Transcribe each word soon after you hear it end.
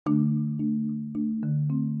Good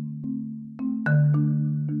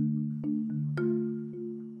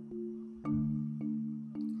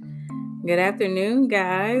afternoon,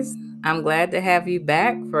 guys. I'm glad to have you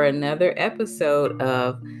back for another episode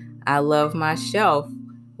of I Love My Shelf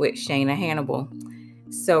with Shayna Hannibal.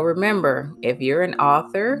 So remember, if you're an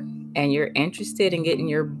author and you're interested in getting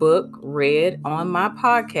your book read on my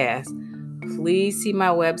podcast, please see my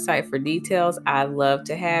website for details. I love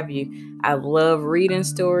to have you. I love reading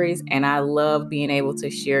stories and I love being able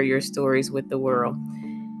to share your stories with the world.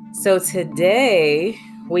 So today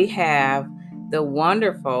we have the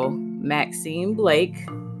wonderful Maxine Blake,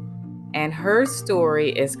 and her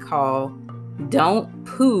story is called Don't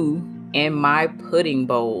Poo in My Pudding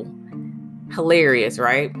Bowl. Hilarious,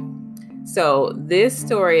 right? So this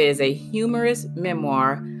story is a humorous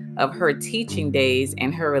memoir of her teaching days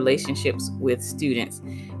and her relationships with students.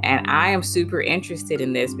 And I am super interested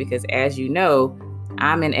in this because, as you know,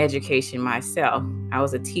 I'm in education myself. I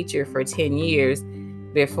was a teacher for 10 years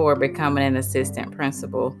before becoming an assistant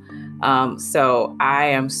principal. So I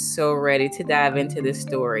am so ready to dive into this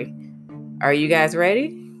story. Are you guys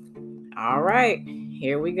ready? All right,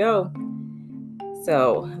 here we go.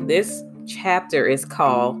 So this chapter is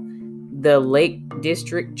called The Lake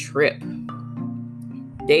District Trip.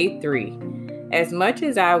 Day 3. As much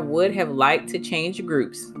as I would have liked to change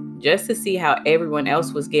groups just to see how everyone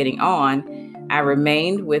else was getting on, I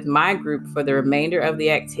remained with my group for the remainder of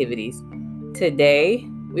the activities. Today,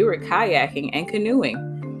 we were kayaking and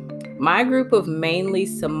canoeing. My group of mainly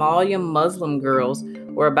Somalian Muslim girls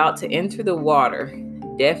were about to enter the water,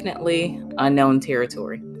 definitely unknown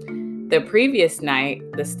territory. The previous night,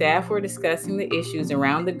 the staff were discussing the issues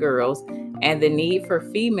around the girls and the need for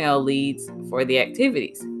female leads for the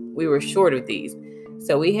activities. We were short of these,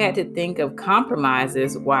 so we had to think of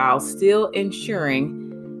compromises while still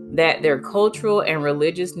ensuring that their cultural and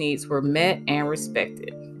religious needs were met and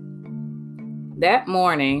respected. That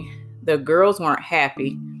morning, the girls weren't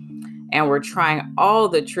happy and were trying all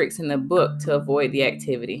the tricks in the book to avoid the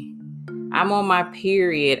activity. I'm on my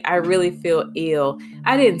period. I really feel ill.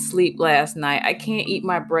 I didn't sleep last night. I can't eat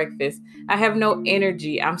my breakfast. I have no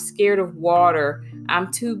energy. I'm scared of water.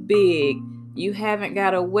 I'm too big. You haven't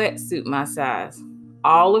got a wetsuit my size.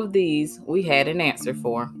 All of these we had an answer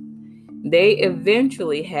for. They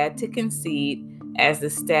eventually had to concede as the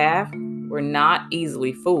staff were not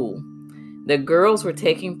easily fooled. The girls were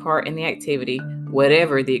taking part in the activity,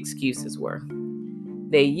 whatever the excuses were.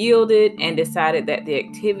 They yielded and decided that the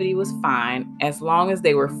activity was fine as long as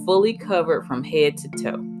they were fully covered from head to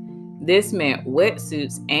toe. This meant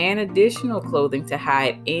wetsuits and additional clothing to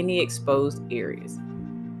hide any exposed areas.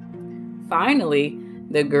 Finally,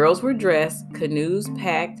 the girls were dressed, canoes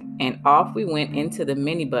packed, and off we went into the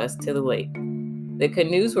minibus to the lake. The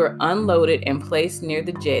canoes were unloaded and placed near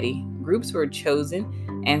the jetty. Groups were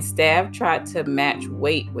chosen, and staff tried to match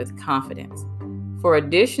weight with confidence. For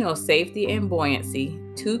additional safety and buoyancy,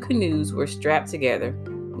 2 canoes were strapped together,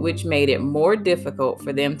 which made it more difficult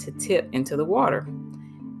for them to tip into the water.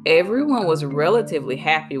 Everyone was relatively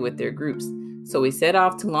happy with their groups, so we set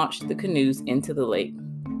off to launch the canoes into the lake.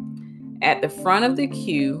 At the front of the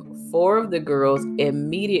queue, 4 of the girls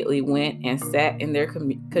immediately went and sat in their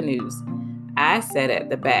canoes. I sat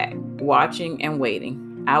at the back, watching and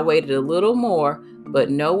waiting. I waited a little more,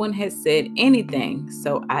 but no one had said anything,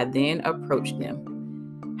 so I then approached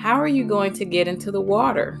them. How are you going to get into the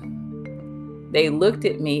water? They looked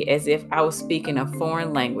at me as if I was speaking a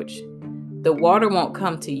foreign language. The water won't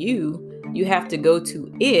come to you. You have to go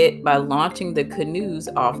to it by launching the canoes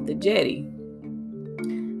off the jetty.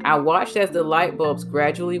 I watched as the light bulbs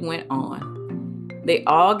gradually went on. They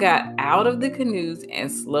all got out of the canoes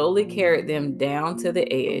and slowly carried them down to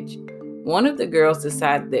the edge. One of the girls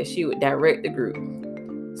decided that she would direct the group,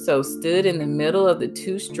 so stood in the middle of the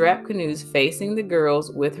 2 strapped canoes facing the girls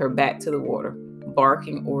with her back to the water,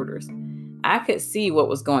 barking orders. I could see what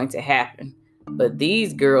was going to happen, but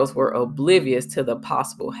these girls were oblivious to the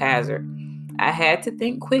possible hazard. I had to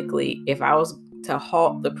think quickly if I was to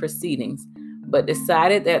halt the proceedings, but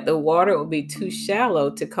decided that the water would be too shallow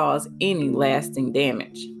to cause any lasting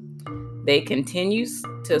damage. They continued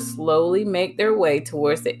to slowly make their way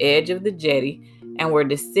towards the edge of the jetty and were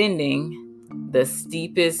descending the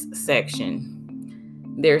steepest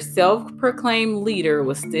section. Their self-proclaimed leader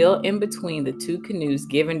was still in between the 2 canoes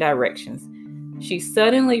giving directions. She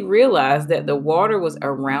suddenly realized that the water was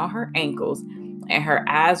around her ankles, and her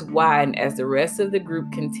eyes widened as the rest of the group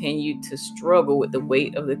continued to struggle with the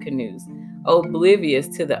weight of the canoes, oblivious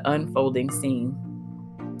to the unfolding scene.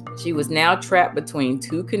 She was now trapped between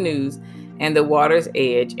 2 canoes and the water's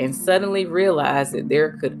edge and suddenly realized that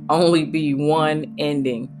there could only be one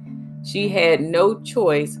ending. She had no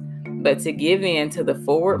choice but to give in to the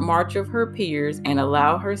forward march of her peers and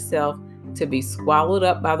allow herself to be swallowed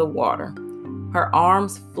up by the water. Her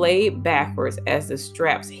arms flayed backwards as the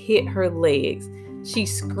straps hit her legs. She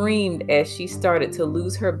screamed as she started to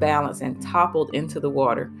lose her balance and toppled into the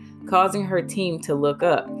water, causing her team to look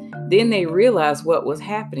up. Then they realized what was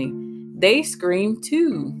happening. They screamed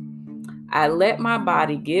too. I let my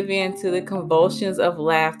body give in to the convulsions of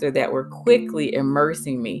laughter that were quickly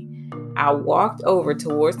immersing me. I walked over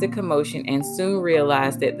towards the commotion and soon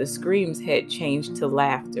realized that the screams had changed to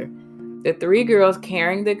laughter. The 3 girls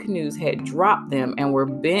carrying the canoes had dropped them and were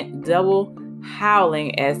bent double,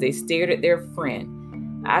 howling as they stared at their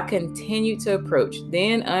friend. I continued to approach,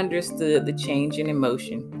 then understood the change in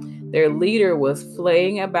emotion. Their leader was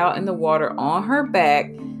flaying about in the water on her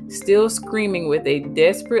back, still screaming with a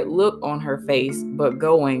desperate look on her face, but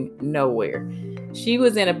going nowhere. She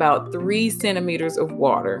was in about 3 centimeters of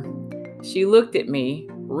water. She looked at me,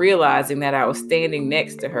 realizing that I was standing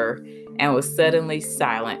next to her, and was suddenly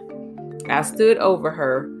silent. I stood over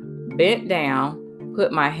her, bent down,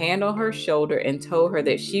 put my hand on her shoulder, and told her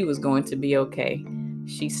that she was going to be okay.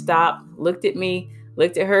 She stopped, looked at me,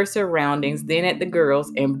 looked at her surroundings, then at the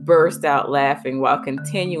girls, and burst out laughing while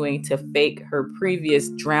continuing to fake her previous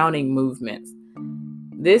drowning movements.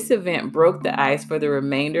 This event broke the ice for the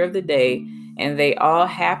remainder of the day, and they all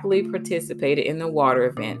happily participated in the water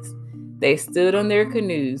events. They stood on their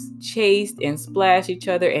canoes, chased and splashed each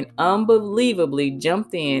other, and unbelievably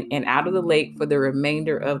jumped in and out of the lake for the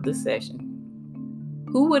remainder of the session.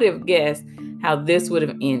 Who would have guessed how this would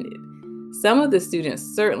have ended? Some of the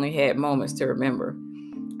students certainly had moments to remember.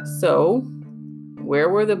 So, where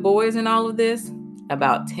were the boys in all of this?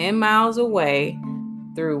 About 10 miles away,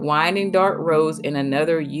 through winding dark roads in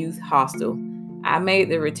another youth hostel. I made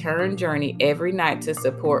the return journey every night to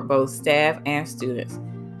support both staff and students.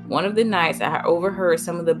 One of the nights, I overheard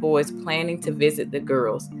some of the boys planning to visit the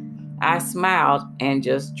girls. I smiled and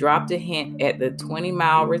just dropped a hint at the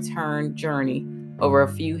 20-mile return journey over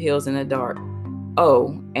a few hills in the dark.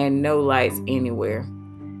 Oh, and no lights anywhere.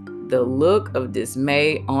 The look of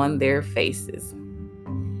dismay on their faces.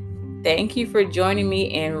 Thank you for joining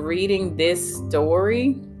me in reading this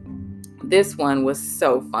story. This one was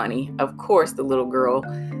so funny. Of course, the little girl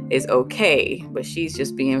is okay, but she's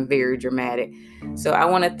just being very dramatic. So I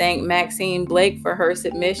want to thank Maxine Blake for her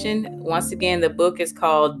submission. Once again, the book is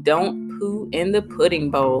called Don't Poo in the Pudding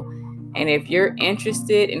Bowl. And if you're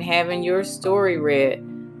interested in having your story read,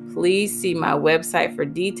 please see my website for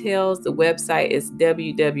details. The website is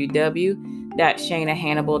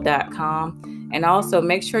www.shanahannibal.com. And also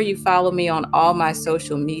make sure you follow me on all my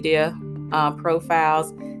social media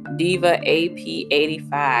profiles, Diva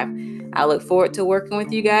AP85. I look forward to working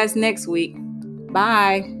with you guys next week.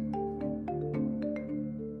 Bye.